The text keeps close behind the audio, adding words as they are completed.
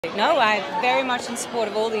No, I'm very much in support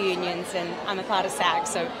of all the unions, and I'm a part of SAG,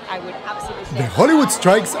 so I would absolutely stand. The Hollywood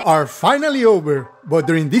strikes are finally over, but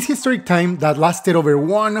during this historic time that lasted over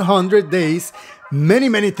 100 days,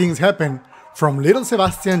 many things happened, from Lil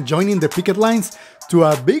Sebastian joining the picket lines to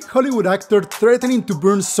a big Hollywood actor threatening to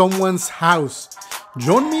burn someone's house.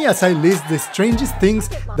 Join me as I list the strangest things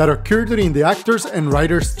that occurred during the actors and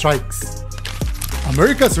writers strikes.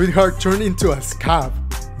 America's sweetheart turned into a SCAB.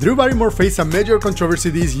 Drew Barrymore faced a major controversy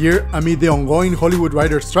this year amid the ongoing Hollywood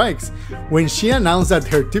writers' strikes, when she announced that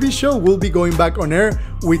her TV show will be going back on air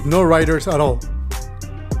with no writers at all.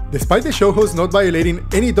 Despite the show host not violating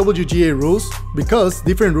any WGA rules, because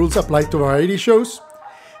different rules apply to variety shows,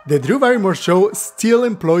 the Drew Barrymore show still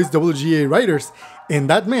employs WGA writers, and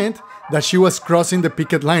that meant that she was crossing the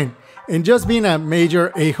picket line and just being a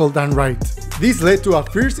major a-hole done right. This led to a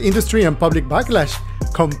fierce industry and public backlash,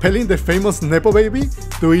 compelling the famous Nepo baby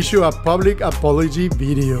to issue a public apology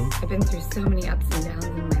video. I've been through so many ups and downs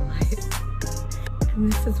in my life,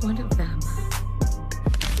 and this is one of them.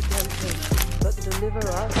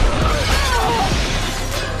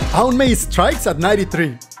 Aunt May strikes at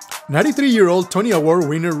 93. 93-year-old Tony Award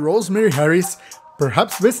winner Rosemary Harris,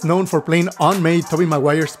 perhaps best known for playing Aunt May in Tobey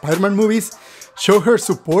Maguire's Spider-Man movies, showed her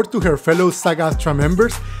support to her fellow SAG-AFTRA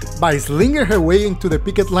members by slinging her way into the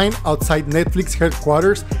picket line outside Netflix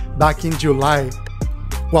headquarters back in July.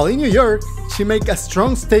 While in New York, she made a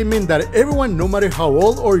strong statement that everyone, no matter how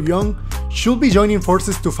old or young, should be joining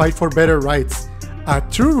forces to fight for better rights. A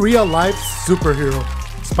true real-life superhero.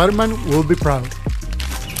 Spider-Man will be proud.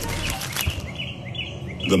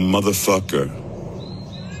 The motherfucker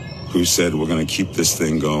who said we're going to keep this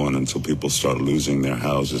thing going until people start losing their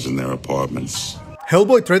houses and their apartments.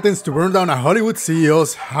 Hellboy threatens to burn down a Hollywood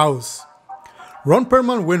CEO's house. Ron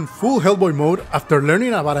Perlman went full Hellboy mode after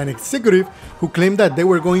learning about an executive who claimed that they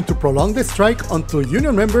were going to prolong the strike until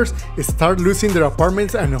union members start losing their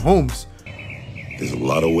apartments and homes. There's a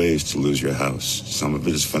lot of ways to lose your house. Some of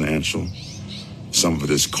it is financial, some of it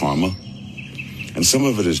is karma, and some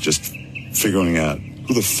of it is just figuring out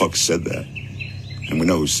who the fuck said that. And we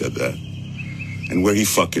know who said that, and where he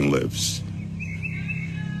fucking lives.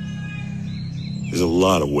 There's a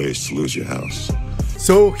lot of ways to lose your house.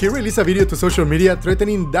 So he released a video to social media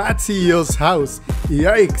threatening that CEO's house.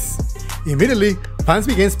 Yikes! Immediately, fans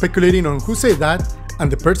began speculating on who said that, and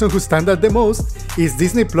the person who stands out the most is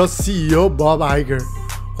Disney Plus CEO Bob Iger,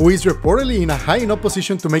 who is reportedly in a high enough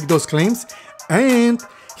position to make those claims, and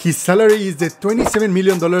his salary is the $27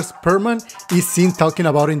 million Perlman is seen talking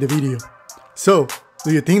about in the video. So,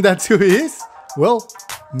 do you think that's who he is? Well,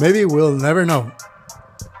 maybe we'll never know.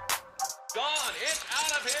 Gone. It's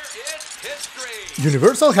out of here. It's history.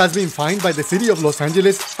 Universal has been fined by the city of Los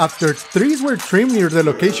Angeles after trees were trimmed near the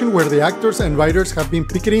location where the actors and writers have been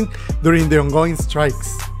picketing during the ongoing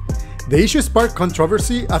strikes. The issue sparked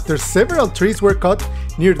controversy after several trees were cut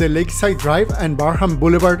near the Lakeside Drive and Barham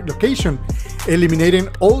Boulevard location, eliminating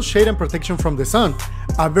all shade and protection from the sun.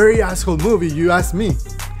 A very asshole move, if you ask me.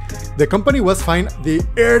 The company was fined the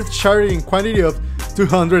earth-shattering quantity of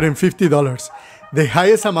 $250, the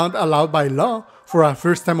highest amount allowed by law for a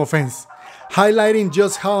first-time offense, highlighting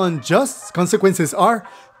just how unjust consequences are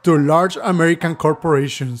to large American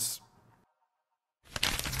corporations.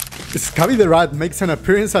 Scabby the Rat makes an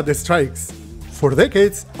appearance at the strikes. For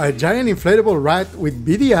decades, a giant inflatable rat with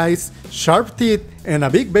beady eyes, sharp teeth, and a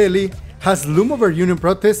big belly has loomed over union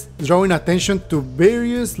protests, drawing attention to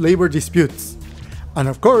various labor disputes. And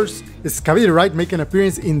of course, Scabby the Rat made an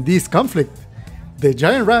appearance in this conflict. The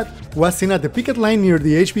giant rat was seen at the picket line near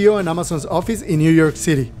the HBO and Amazon's office in New York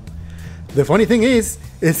City. The funny thing is,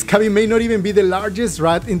 Scabby may not even be the largest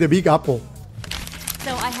rat in the Big Apple.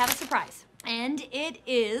 So I have a surprise, and it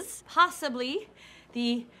is possibly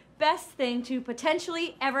the best thing to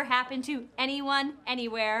potentially ever happen to anyone,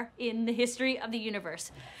 anywhere in the history of the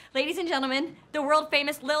universe. Ladies and gentlemen, the world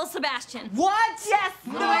famous Lil Sebastian. What? Yes!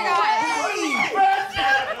 No, my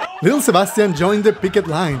God! Lil Sebastian joined the picket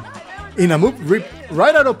line. In a move ripped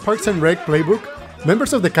right out of Parks and Rec playbook,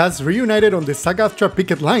 members of the cast reunited on the SAG-AFTRA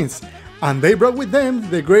picket lines, and they brought with them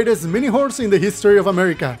the greatest mini-horse in the history of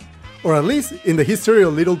America, or at least in the history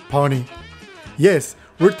of Little Pony. Yes,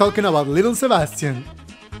 we're talking about Lil Sebastian.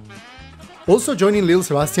 Also joining Lil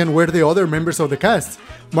Sebastian were the other members of the cast,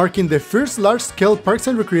 marking the first large-scale Parks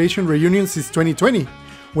and Recreation reunion since 2020,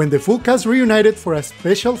 when the full cast reunited for a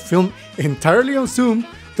special film entirely on Zoom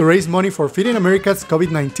to raise money for Feeding America's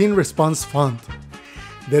COVID-19 Response Fund.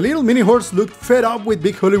 The little mini-horse looked fed up with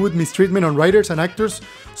big Hollywood mistreatment on writers and actors,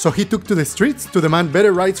 so he took to the streets to demand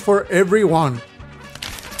better rights for everyone.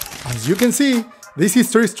 As you can see, this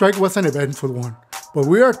history strike was an eventful one, But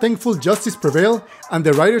we are thankful justice prevailed and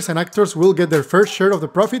the writers and actors will get their fair share of the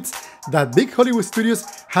profits that big Hollywood studios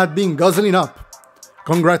had been guzzling up.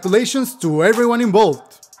 Congratulations to everyone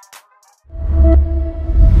involved!